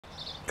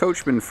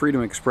Coachmen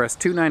Freedom Express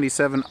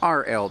 297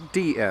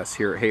 RLDS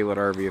here at Haylet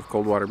RV of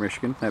Coldwater,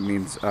 Michigan. That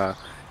means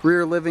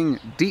rear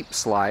living deep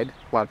slide.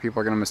 A lot of people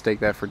are going to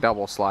mistake that for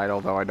double slide,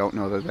 although I don't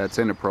know that that's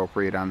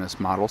inappropriate on this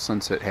model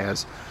since it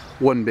has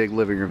one big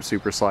living room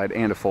super slide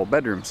and a full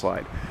bedroom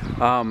slide.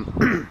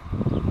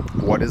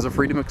 What is a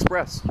Freedom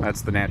Express?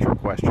 That's the natural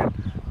question.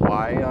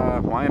 Why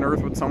on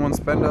earth would someone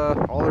spend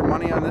all their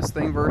money on this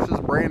thing versus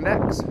brand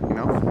X? You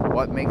know,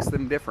 what makes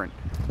them different?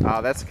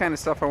 That's the kind of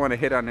stuff I want to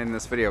hit on in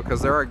this video,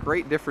 because there are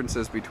great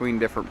differences between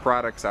different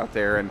products out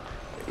there, and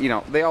you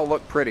know, they all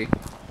look pretty.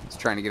 Just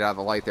trying to get out of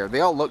the light there.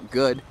 They all look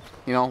good.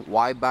 You know,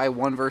 why buy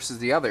one versus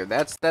the other?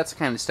 That's the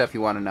kind of stuff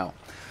you want to know.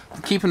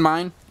 Keep in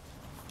mind,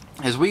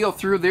 as we go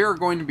through, there are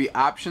going to be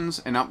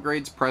options and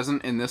upgrades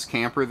present in this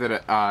camper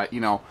that you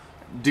know,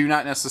 do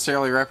not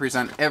necessarily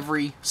represent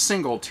every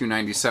single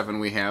 297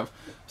 we have,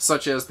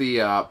 such as the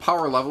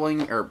power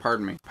leveling, or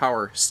pardon me,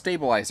 power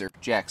stabilizer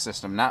jack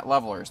system, not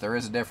levelers. There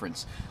is a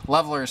difference.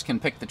 Levelers can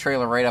pick the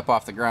trailer right up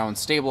off the ground.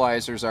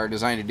 Stabilizers are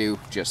designed to do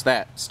just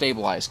that,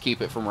 stabilize, keep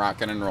it from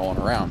rocking and rolling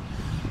around.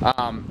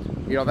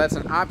 You know, that's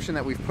an option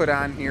that we've put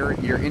on here.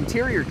 Your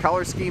interior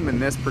color scheme in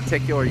this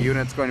particular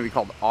unit is going to be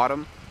called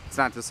Autumn. It's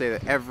not to say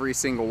that every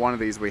single one of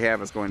these we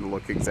have is going to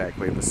look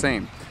exactly the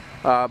same.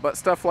 But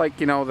stuff like,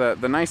 you know,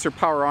 the nicer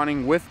power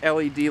awning with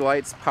LED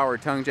lights, power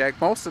tongue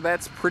jack, most of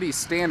that's pretty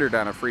standard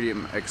on a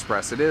Freedom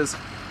Express. It is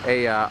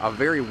a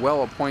very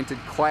well appointed,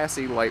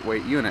 classy,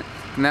 lightweight unit.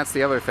 And that's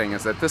the other thing,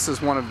 is that this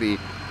is one of the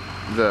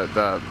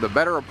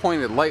better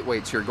appointed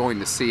lightweights you're going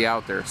to see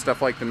out there.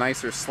 Stuff like the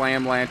nicer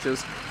slam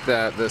latches,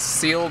 the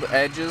sealed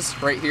edges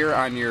right here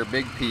on your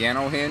big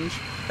piano hinge.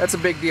 That's a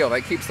big deal.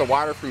 That keeps the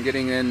water from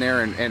getting in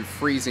there and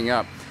freezing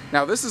up.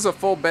 Now, this is a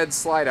full bed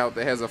slide out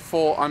that has a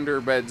full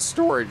underbed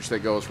storage that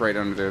goes right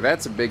under there.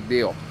 That's a big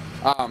deal.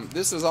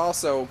 This is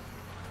also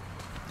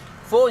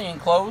fully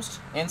enclosed,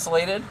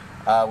 insulated,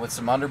 with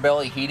some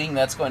underbelly heating.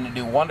 That's going to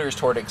do wonders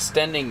toward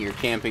extending your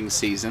camping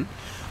season.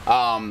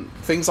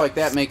 Things like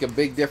that make a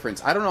big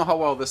difference. I don't know how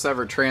well this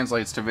ever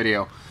translates to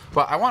video,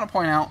 but I want to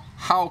point out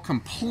how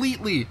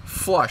completely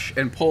flush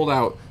and pulled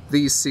out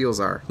these seals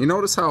are. You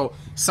notice how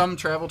some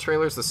travel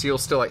trailers, the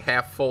seal's still like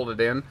half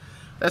folded in?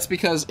 That's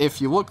because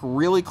if you look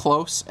really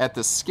close at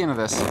the skin of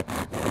this,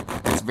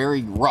 it's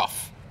very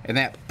rough, and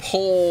that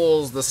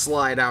pulls the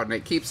slide out and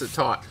it keeps it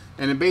taut,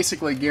 and it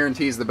basically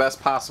guarantees the best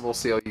possible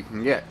seal you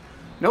can get.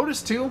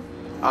 Notice too,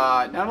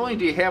 not only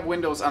do you have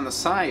windows on the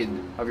side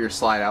of your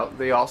slide out,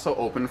 they also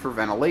open for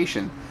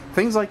ventilation.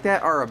 Things like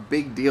that are a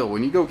big deal.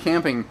 When you go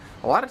camping,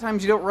 a lot of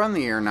times you don't run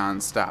the air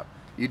non-stop.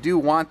 You do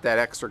want that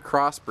extra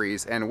cross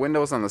breeze, and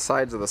windows on the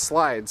sides of the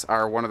slides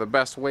are one of the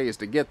best ways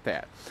to get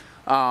that.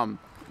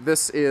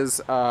 This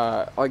is,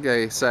 like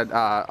I said,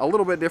 a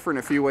little bit different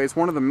in a few ways.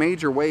 One of the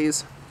major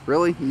ways,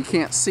 really, you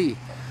can't see,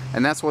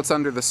 and that's what's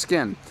under the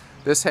skin.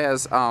 This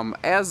has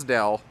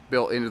Azdel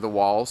built into the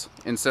walls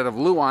instead of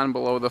Luan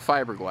below the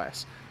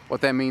fiberglass. What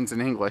that means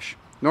in English,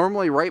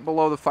 normally right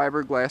below the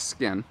fiberglass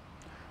skin,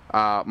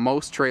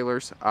 most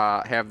trailers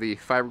have the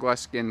fiberglass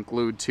skin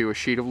glued to a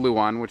sheet of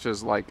Luan, which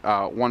is like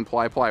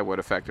 1-ply plywood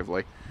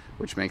effectively,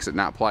 which makes it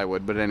not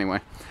plywood, but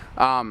anyway.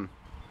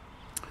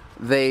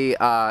 They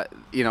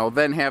you know,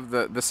 then have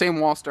the same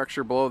wall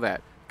structure below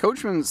that.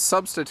 Coachmen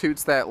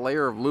substitutes that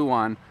layer of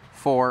Luan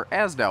for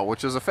Azdel,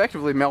 which is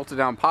effectively melted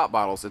down pop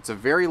bottles. It's a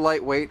very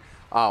lightweight,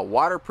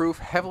 waterproof,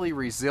 heavily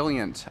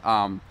resilient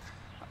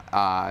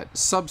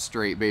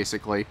substrate,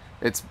 basically.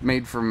 It's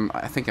made from,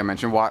 I think I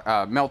mentioned,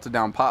 melted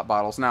down pop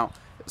bottles. Now,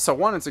 so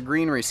one, it's a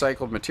green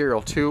recycled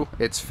material. Two,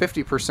 it's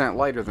 50%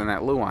 lighter than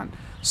that Luan.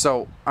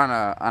 So on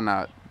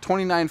a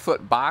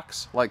 29-foot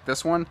box like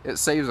this one, it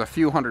saves a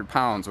few hundred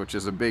pounds, which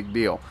is a big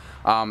deal.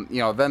 You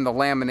know, then the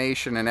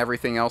lamination and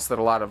everything else that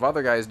a lot of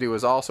other guys do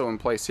is also in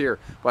place here.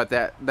 But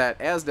that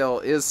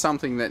Azdel is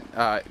something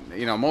that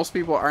you know, most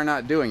people are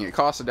not doing. It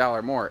costs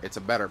 $1 more. It's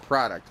a better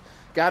product.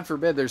 God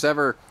forbid there's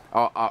ever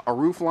a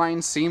roof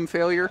line seam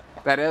failure.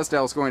 That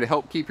Azdel is going to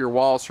help keep your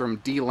walls from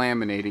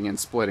delaminating and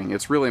splitting.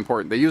 It's really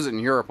important. They use it in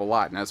Europe a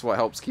lot, and that's what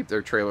helps keep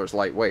their trailers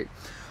lightweight.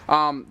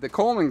 The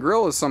Coleman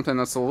grill is something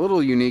that's a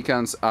little unique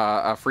on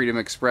a Freedom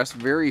Express.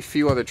 Very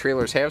few other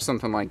trailers have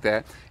something like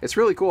that. It's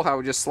really cool how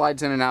it just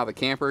slides in and out of the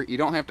camper. You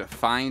don't have to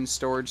find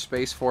storage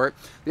space for it.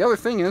 The other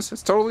thing is,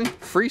 it's totally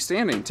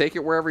freestanding. Take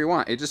it wherever you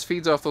want. It just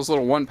feeds off those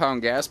little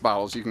 1-pound gas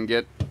bottles you can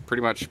get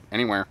pretty much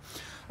anywhere.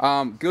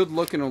 Good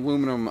looking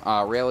aluminum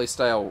rally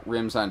style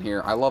rims on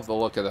here. I love the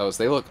look of those.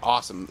 They look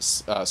awesome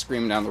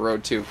screaming down the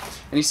road too.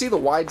 And you see the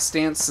wide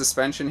stance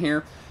suspension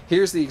here?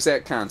 Here's the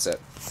exact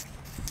concept.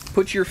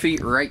 Put your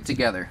feet right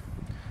together.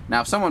 Now,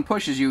 if someone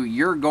pushes you,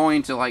 you're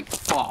going to like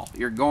fall.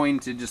 You're going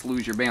to just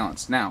lose your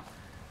balance. Now,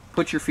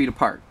 put your feet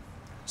apart.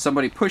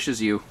 Somebody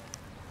pushes you,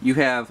 you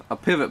have a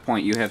pivot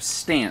point, you have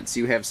stance,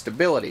 you have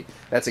stability.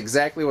 That's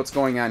exactly what's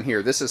going on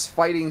here. This is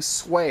fighting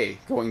sway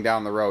going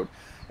down the road.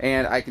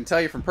 And I can tell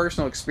you from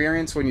personal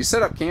experience, when you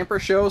set up camper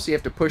shows, you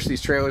have to push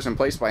these trailers in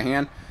place by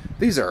hand.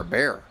 These are a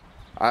bear.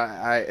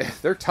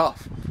 They're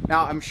tough.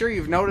 Now, I'm sure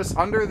you've noticed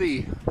under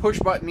the push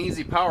button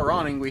easy power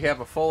awning, we have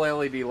a full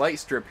LED light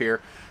strip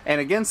here.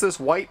 And against this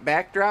white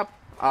backdrop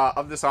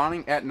of this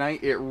awning at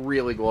night, it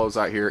really glows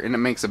out here, and it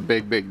makes a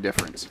big, big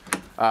difference.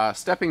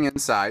 Stepping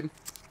inside,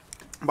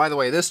 by the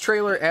way, this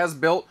trailer as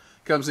built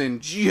comes in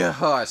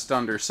just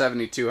under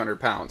 7,200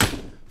 pounds.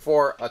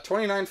 For a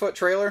 29-foot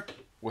trailer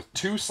with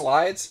 2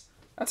 slides,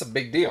 that's a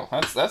big deal.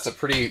 That's a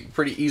pretty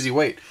easy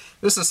weight.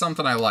 This is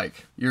something I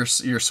like. Your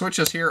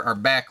switches here are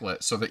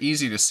backlit, so they're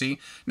easy to see.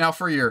 Now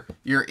for your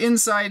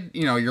inside,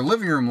 you know, your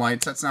living room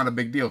lights, that's not a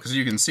big deal because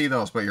you can see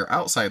those, but your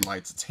outside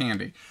lights, it's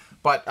handy.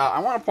 But I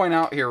want to point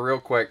out here real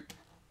quick,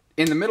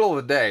 in the middle of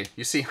the day,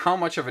 you see how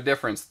much of a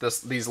difference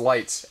these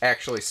lights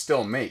actually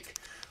still make.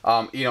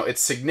 You know,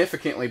 it's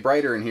significantly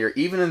brighter in here,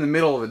 even in the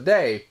middle of the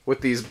day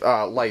with these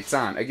lights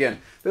on. Again,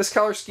 this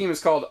color scheme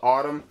is called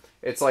Autumn.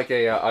 It's like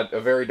a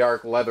very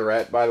dark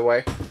leatherette, by the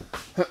way.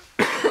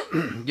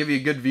 Give you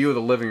a good view of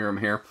the living room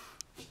here.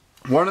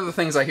 One of the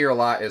things I hear a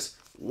lot is,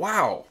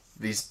 wow,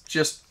 these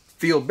just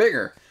feel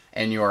bigger.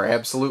 And you are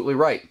absolutely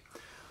right.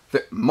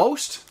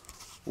 Most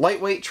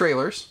lightweight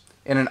trailers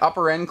in an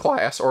upper end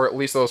class, or at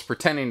least those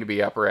pretending to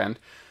be upper end,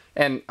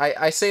 and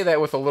I say that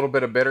with a little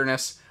bit of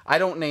bitterness. I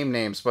don't name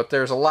names, but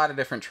there's a lot of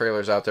different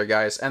trailers out there,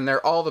 guys, and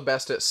they're all the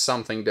best at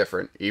something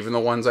different, even the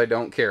ones I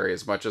don't carry,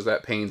 as much as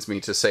that pains me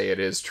to say it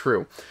is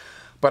true.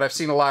 But I've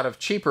seen a lot of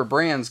cheaper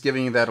brands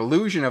giving you that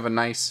illusion of a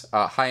nice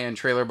high-end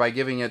trailer by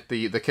giving it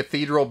the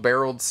cathedral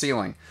barreled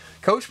ceiling.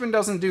 Coachmen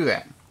doesn't do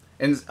that.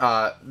 And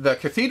the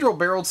cathedral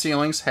barreled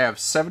ceilings have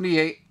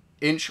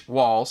 78-inch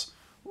walls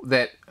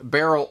that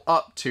barrel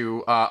up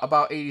to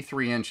about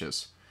 83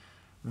 inches.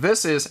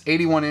 This is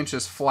 81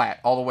 inches flat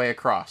all the way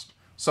across.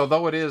 So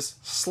though it is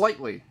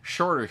slightly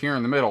shorter here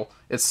in the middle,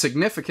 it's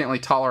significantly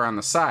taller on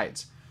the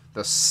sides.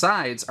 The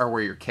sides are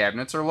where your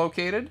cabinets are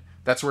located.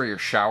 That's where your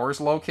shower's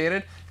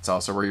located. It's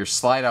also where your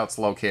slide out's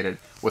located.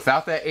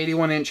 Without that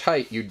 81-inch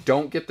height, you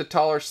don't get the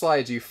taller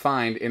slides you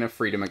find in a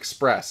Freedom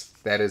Express.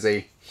 That is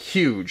a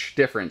huge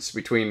difference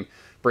between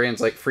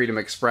brands like Freedom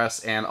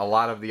Express and a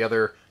lot of the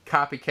other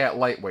copycat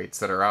lightweights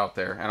that are out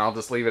there. And I'll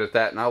just leave it at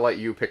that, and I'll let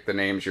you pick the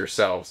names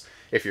yourselves.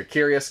 If you're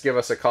curious, give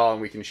us a call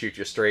and we can shoot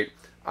you straight.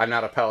 I'm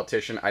not a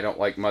politician. I don't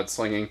like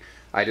mudslinging.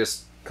 I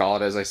just call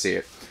it as I see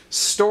it.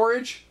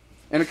 Storage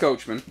in a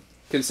Coachman,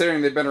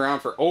 considering they've been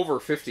around for over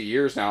 50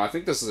 years now, I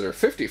think this is their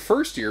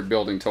 51st year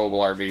building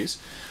towable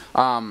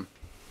RVs,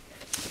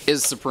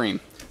 is supreme.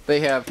 They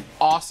have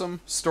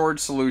awesome storage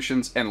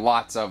solutions and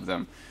lots of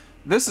them.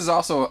 This is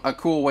also a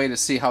cool way to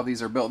see how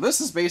these are built. This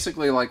is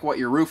basically like what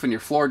your roof and your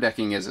floor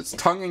decking is. It's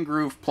tongue and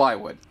groove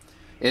plywood.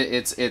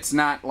 It's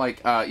not like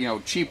you know,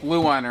 cheap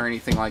Luan or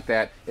anything like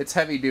that. It's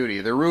heavy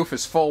duty. The roof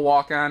is full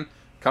walk-on.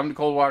 Come to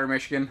Coldwater,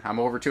 Michigan. I'm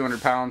over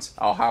 200 pounds.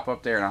 I'll hop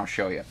up there and I'll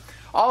show you.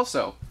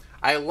 Also,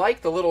 I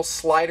like the little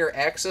slider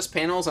access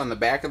panels on the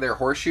back of their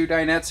horseshoe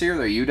dinettes here,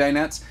 their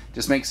U-dinettes.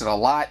 Just makes it a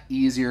lot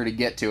easier to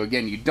get to.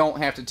 Again, you don't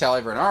have to tell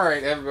everyone, all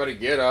right, everybody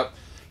get up.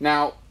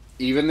 Now,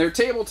 even their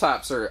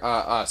tabletops are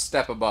a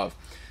step above.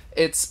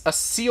 It's a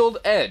sealed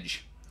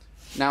edge.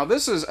 Now,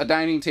 this is a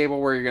dining table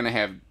where you're going to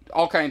have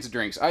all kinds of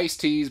drinks.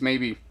 Iced teas,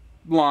 maybe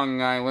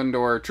Long Island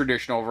or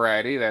traditional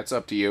variety. That's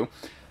up to you.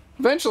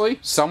 Eventually,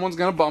 someone's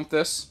going to bump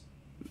this,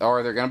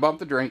 or they're going to bump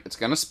the drink. It's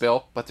going to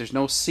spill, but there's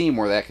no seam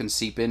where that can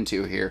seep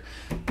into here.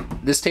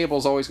 This table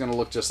is always going to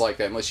look just like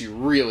that unless you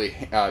really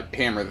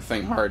hammer the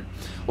thing hard.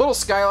 Little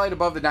skylight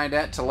above the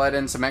dinette to let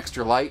in some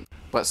extra light,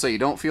 but so you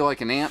don't feel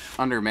like an ant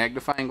under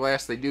magnifying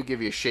glass. They do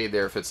give you a shade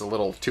there if it's a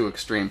little too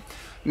extreme.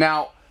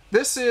 Now,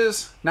 this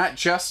is not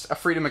just a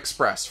Freedom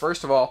Express.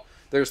 First of all,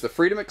 there's the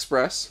Freedom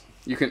Express.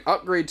 You can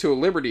upgrade to a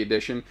Liberty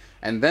Edition,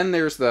 and then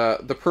there's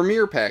the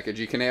Premier package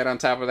you can add on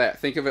top of that.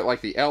 Think of it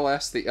like the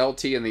LS, the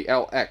LT, and the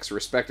LX,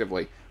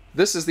 respectively.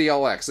 This is the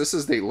LX. This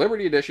is the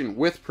Liberty Edition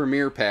with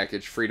Premier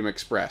package Freedom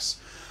Express.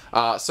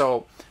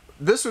 So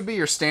this would be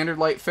your standard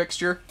light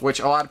fixture, which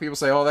a lot of people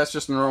say, oh, that's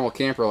just a normal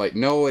camper light.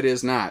 No, it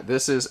is not.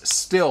 This is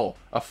still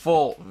a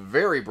full,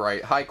 very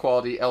bright,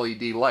 high-quality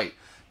LED light.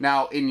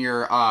 Now, in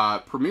your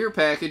Premier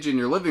package in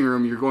your living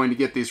room, you're going to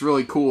get these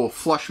really cool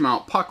flush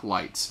mount puck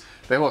lights.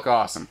 They look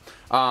awesome.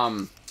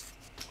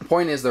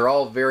 Point is, they're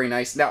all very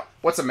nice. Now,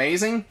 what's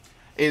amazing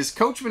is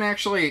Coachmen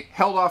actually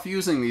held off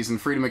using these in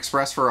Freedom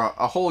Express for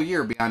a whole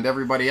year beyond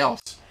everybody else.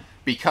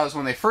 Because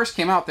when they first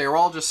came out, they were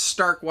all just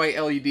stark white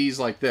LEDs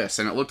like this,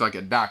 and it looked like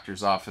a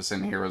doctor's office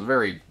in here. It was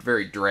very,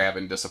 very drab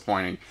and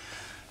disappointing.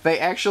 They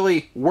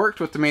actually worked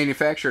with the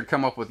manufacturer to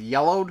come up with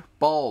yellowed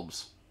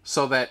bulbs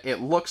so that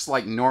it looks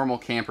like normal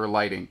camper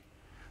lighting.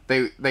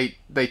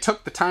 They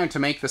took the time to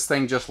make this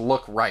thing just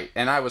look right,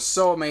 and I was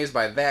so amazed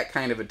by that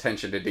kind of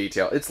attention to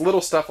detail. It's little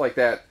stuff like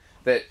that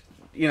that,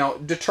 you know,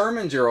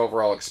 determines your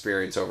overall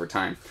experience over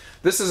time.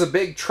 This is a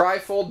big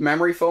tri-fold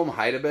memory foam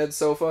hide-a-bed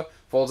sofa,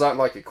 folds out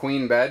like a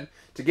queen bed.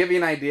 To give you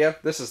an idea,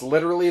 this is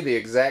literally the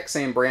exact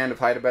same brand of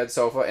hide-a-bed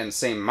sofa and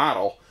same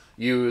model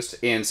used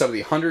in some of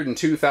the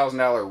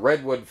 $102,000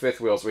 redwood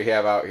fifth wheels we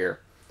have out here.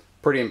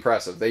 Pretty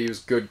impressive. They use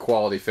good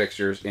quality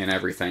fixtures in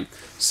everything.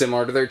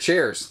 Similar to their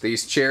chairs.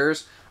 These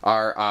chairs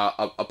are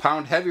a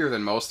pound heavier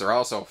than most. They're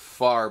also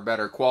far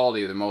better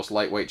quality than most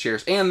lightweight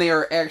chairs, and they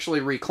are actually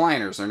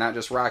recliners. They're not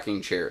just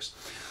rocking chairs.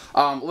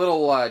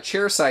 Little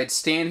chair side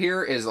stand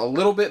here is a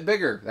little bit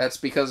bigger. That's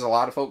because a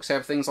lot of folks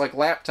have things like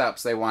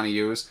laptops they want to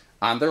use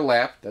on their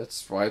lap.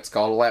 That's why it's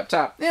called a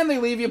laptop. And they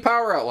leave you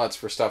power outlets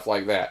for stuff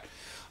like that.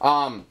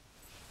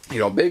 You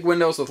know, big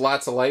windows with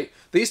lots of light.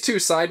 These two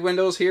side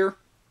windows here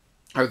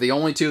are the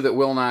only two that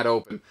will not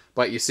open.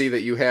 But you see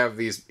that you have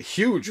these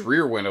huge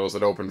rear windows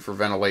that open for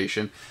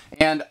ventilation.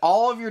 And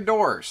all of your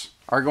doors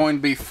are going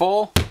to be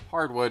full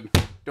hardwood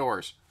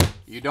doors.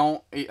 You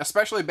don't,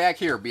 especially back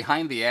here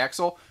behind the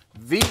axle,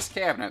 these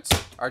cabinets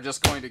are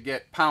just going to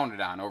get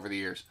pounded on over the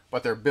years.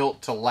 But they're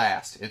built to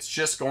last. It's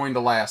just going to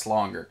last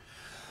longer.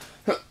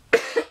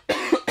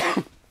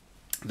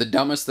 The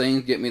dumbest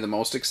things get me the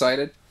most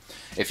excited.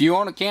 If you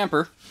own a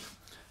camper,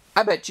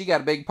 I bet you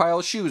got a big pile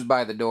of shoes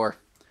by the door.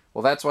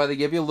 Well, that's why they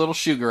give you a little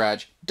shoe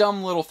garage.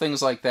 Dumb little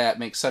things like that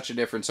make such a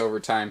difference over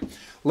time.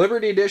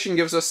 Liberty Edition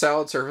gives us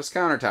solid surface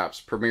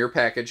countertops. Premier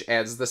Package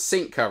adds the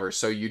sink cover,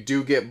 so you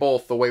do get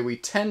both the way we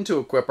tend to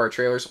equip our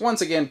trailers.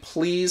 Once again,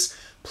 please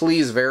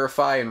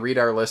verify and read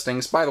our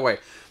listings. By the way,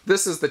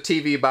 this is the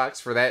TV box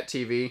for that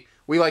TV.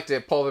 We like to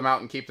pull them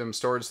out and keep them in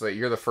storage so that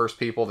you're the first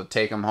people to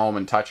take them home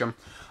and touch them.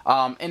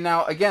 And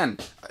now, again,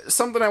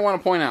 something I want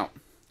to point out.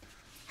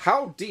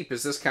 How deep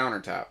is this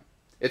countertop?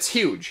 It's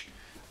huge.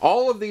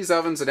 All of these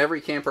ovens at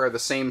every camper are the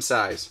same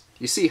size.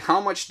 You see how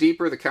much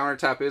deeper the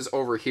countertop is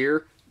over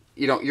here?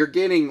 You know, you're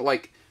getting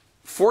like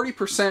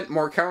 40%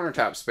 more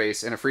countertop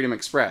space in a Freedom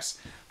Express.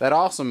 That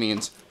also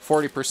means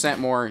 40%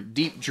 more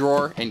deep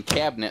drawer and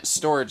cabinet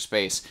storage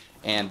space.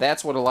 And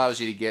that's what allows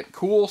you to get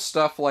cool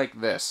stuff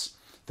like this.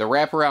 The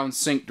wraparound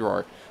sink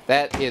drawer.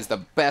 That is the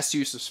best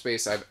use of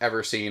space I've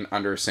ever seen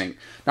under a sink.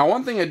 Now,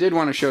 one thing I did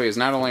want to show you is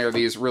not only are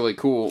these really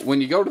cool, when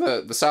you go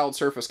to the solid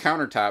surface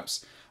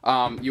countertops,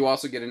 you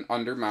also get an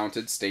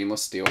under-mounted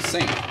stainless steel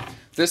sink.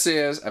 This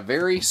is a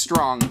very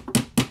strong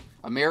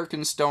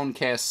American stone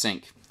cast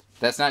sink.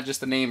 That's not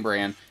just the name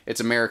brand, it's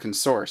American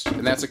sourced.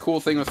 And that's a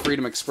cool thing with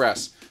Freedom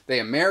Express. They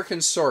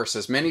American source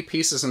as many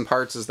pieces and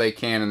parts as they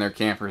can in their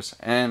campers.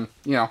 And,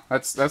 you know,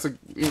 that's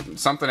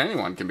something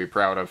anyone can be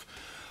proud of.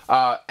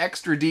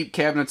 Extra deep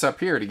cabinets up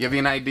here. To give you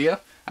an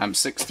idea, I'm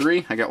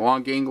 6'3", I got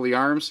long gangly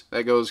arms.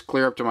 That goes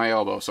clear up to my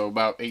elbow, so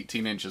about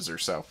 18 inches or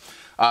so.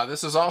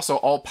 This is also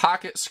all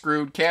pocket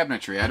screwed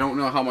cabinetry. I don't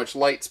know how much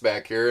light's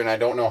back here, and I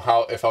don't know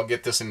if I'll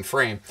get this in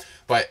frame,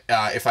 but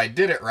if I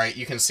did it right,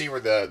 you can see where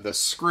the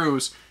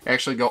screws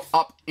actually go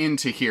up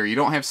into here. You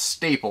don't have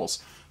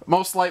staples.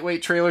 Most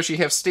lightweight trailers, you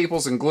have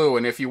staples and glue,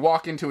 and if you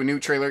walk into a new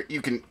trailer,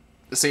 you can...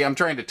 See, I'm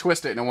trying to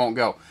twist it and it won't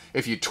go.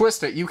 If you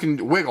twist it, you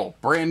can wiggle.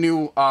 Brand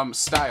new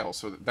style.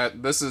 So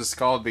this is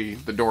called the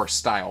door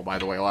style, by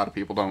the way. A lot of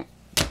people don't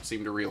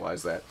seem to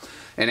realize that.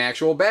 An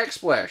actual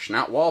backsplash,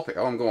 not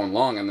wallpaper. Oh, I'm going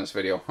long in this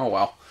video. Oh,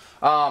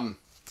 well.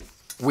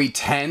 We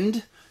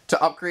tend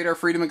to upgrade our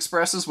Freedom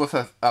Expresses with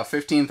a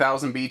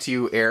 15,000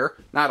 BTU air.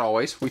 Not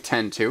always. We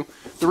tend to.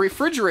 The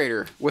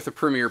refrigerator with a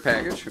Premier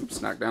Package.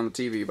 Oops, knocked down the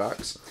TV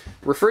box.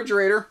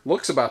 Refrigerator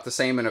looks about the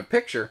same in a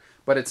picture,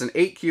 but it's an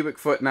 8 cubic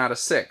foot, not a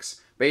 6.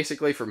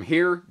 Basically, from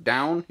here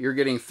down, you're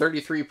getting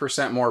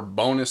 33% more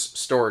bonus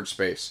storage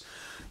space.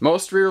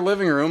 Most rear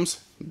living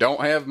rooms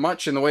don't have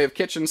much in the way of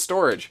kitchen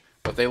storage,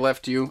 but they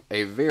left you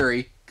a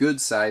very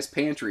good-sized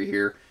pantry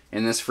here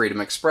in this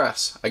Freedom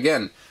Express.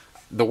 Again,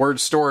 the word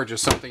storage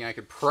is something I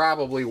could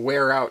probably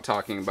wear out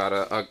talking about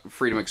a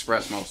Freedom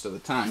Express most of the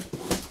time.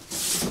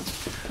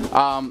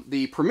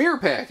 The Premier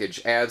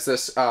Package adds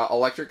this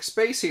electric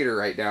space heater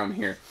right down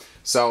here.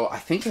 So I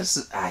think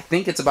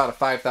it's about a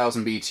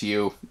 5,000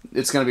 BTU.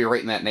 It's going to be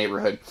right in that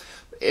neighborhood.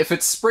 If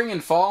it's spring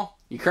and fall,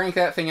 you crank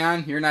that thing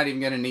on, you're not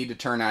even going to need to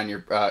turn on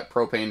your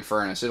propane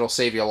furnace. It'll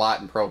save you a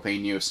lot in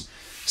propane use.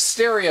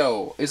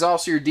 Stereo is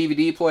also your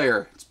DVD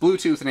player. It's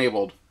Bluetooth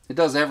enabled. It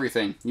does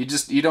everything.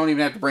 You don't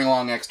even have to bring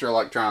along extra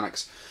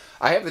electronics.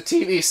 I have the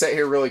TV set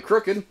here really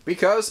crooked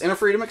because in a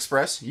Freedom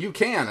Express, you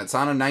can. It's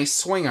on a nice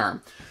swing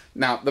arm.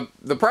 Now,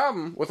 the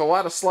problem with a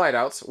lot of slide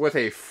outs with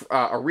a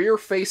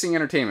rear-facing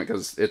entertainment,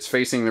 because it's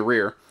facing the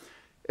rear,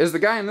 is the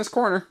guy in this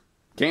corner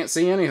can't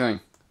see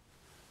anything.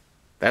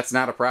 That's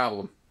not a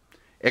problem.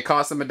 It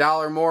costs them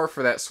 $1 more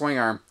for that swing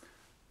arm,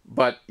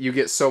 but you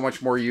get so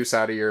much more use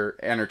out of your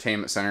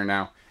entertainment center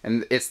now.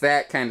 And it's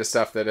that kind of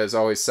stuff that has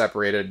always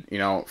separated, you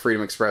know,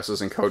 Freedom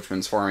Expresses and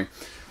Coachmans for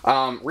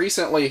me.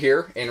 Recently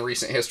here, in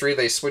recent history,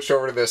 they switched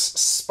over to this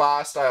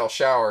spa-style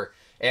shower.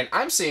 And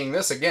I'm seeing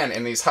this again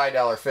in these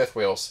high-dollar fifth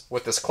wheels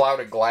with this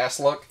clouded glass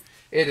look.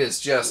 It is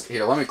just...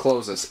 Here, let me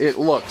close this. It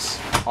looks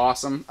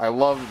awesome. I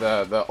love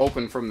the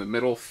open from the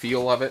middle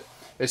feel of it.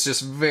 It's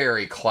just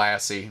very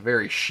classy,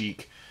 very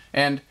chic.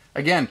 And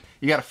again,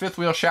 you got a fifth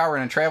wheel shower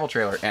in a travel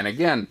trailer. And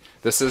again,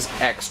 this is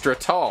extra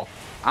tall.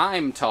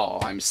 I'm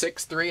tall. I'm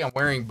 6'3". I'm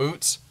wearing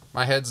boots.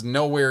 My head's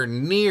nowhere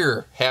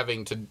near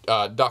having to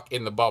duck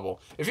in the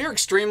bubble. If you're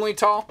extremely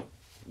tall,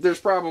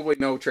 there's probably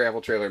no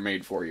travel trailer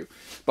made for you.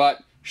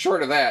 But...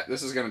 short of that,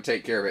 this is going to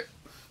take care of it.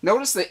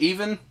 Notice that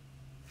even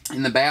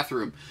In the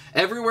bathroom,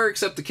 everywhere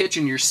except the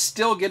kitchen, you're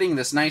still getting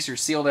this nicer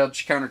sealed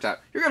edge countertop.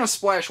 You're going to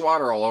splash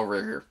water all over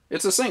here.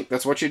 It's a sink.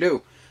 That's what you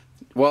do.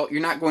 Well,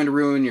 you're not going to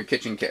ruin your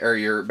kitchen or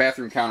your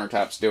bathroom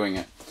countertops doing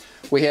it.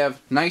 We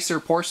have nicer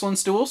porcelain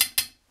stools,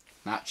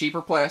 not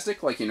cheaper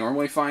plastic like you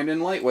normally find in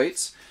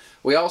lightweights.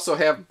 We also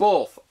have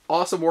both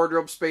awesome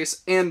wardrobe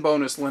space and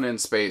bonus linen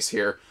space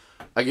here.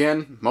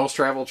 Again, most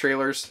travel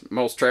trailers,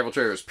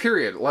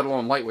 period, let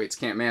alone lightweights,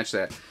 can't match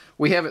that.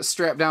 We have it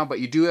strapped down, but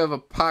you do have a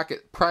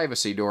pocket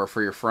privacy door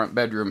for your front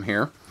bedroom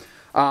here.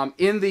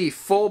 In the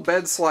full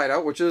bed slide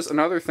out, which is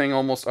another thing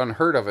almost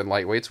unheard of in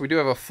lightweights, we do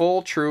have a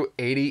full true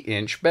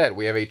 80-inch bed.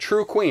 We have a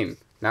true queen,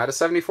 not a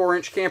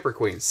 74-inch camper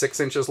queen, 6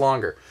 inches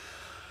longer.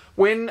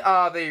 When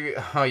how you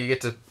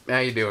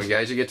doing,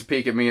 guys? You get to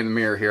peek at me in the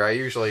mirror here. I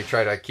usually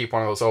try to keep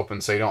one of those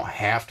open so you don't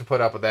have to put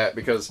up with that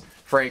because,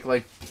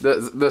 frankly,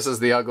 this is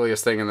the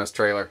ugliest thing in this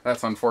trailer.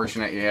 That's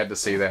unfortunate you had to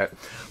see that.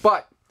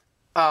 But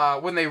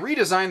when they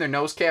redesigned their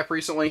nose cap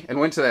recently and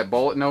went to that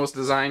bullet nose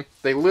design,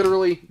 they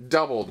literally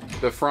doubled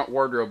the front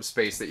wardrobe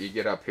space that you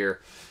get up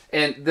here.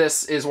 And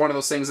this is one of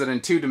those things that in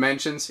 2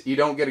 dimensions, you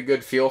don't get a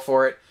good feel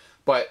for it.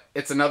 But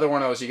it's another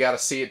one of those you got to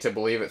see it to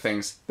believe it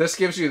things. This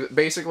gives you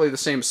basically the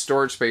same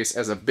storage space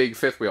as a big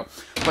fifth wheel.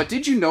 But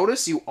did you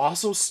notice you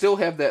also still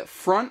have that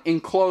front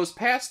enclosed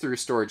pass-through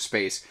storage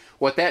space?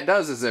 What that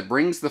does is it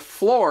brings the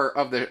floor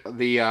of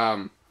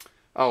the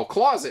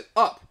closet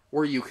up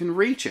where you can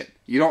reach it.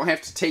 You don't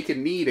have to take a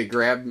knee to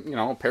grab,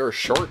 a pair of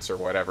shorts or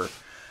whatever.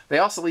 They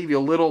also leave you a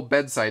little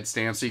bedside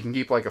stand so you can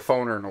keep like a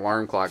phone or an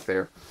alarm clock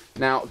there.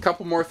 Now, a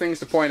couple more things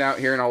to point out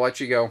here and I'll let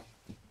you go.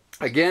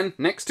 Again,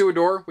 next to a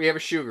door, we have a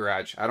shoe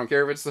garage. I don't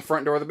care if it's the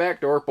front door or the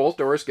back door. Both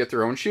doors get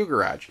their own shoe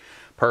garage.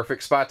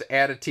 Perfect spot to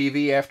add a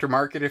TV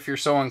aftermarket if you're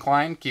so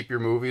inclined. Keep your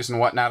movies and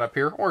whatnot up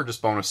here, or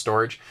just bonus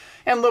storage.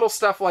 And little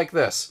stuff like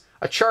this.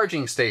 A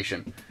charging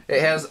station. It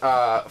has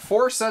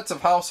 4 sets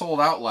of household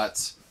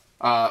outlets.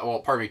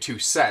 2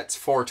 sets,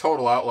 4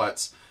 total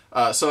outlets.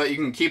 So that you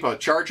can keep a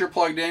charger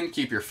plugged in,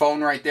 keep your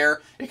phone right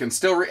there. It can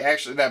still,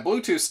 actually, that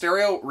Bluetooth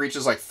stereo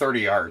reaches like 30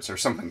 yards or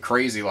something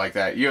crazy like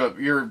that.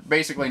 You're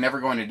basically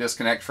never going to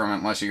disconnect from it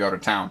unless you go to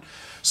town.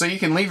 So you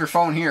can leave your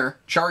phone here,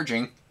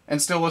 charging,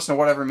 and still listen to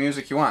whatever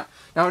music you want.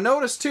 Now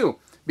notice too,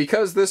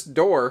 because this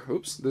door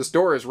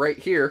is right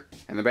here,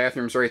 and the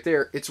bathroom's right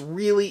there, it's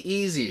really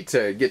easy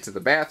to get to the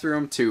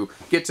bathroom, to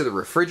get to the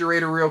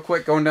refrigerator real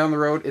quick going down the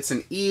road. It's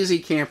an easy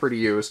camper to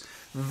use.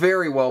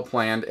 Very well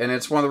planned, and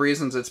it's one of the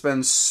reasons it's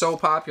been so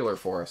popular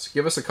for us.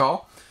 Give us a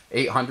call,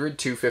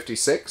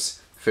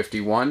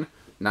 800-256-5196,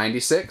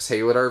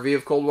 Haylett RV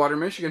of Coldwater,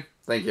 Michigan.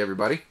 Thank you,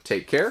 everybody.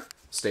 Take care,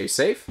 stay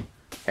safe,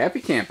 happy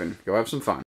camping, go have some fun.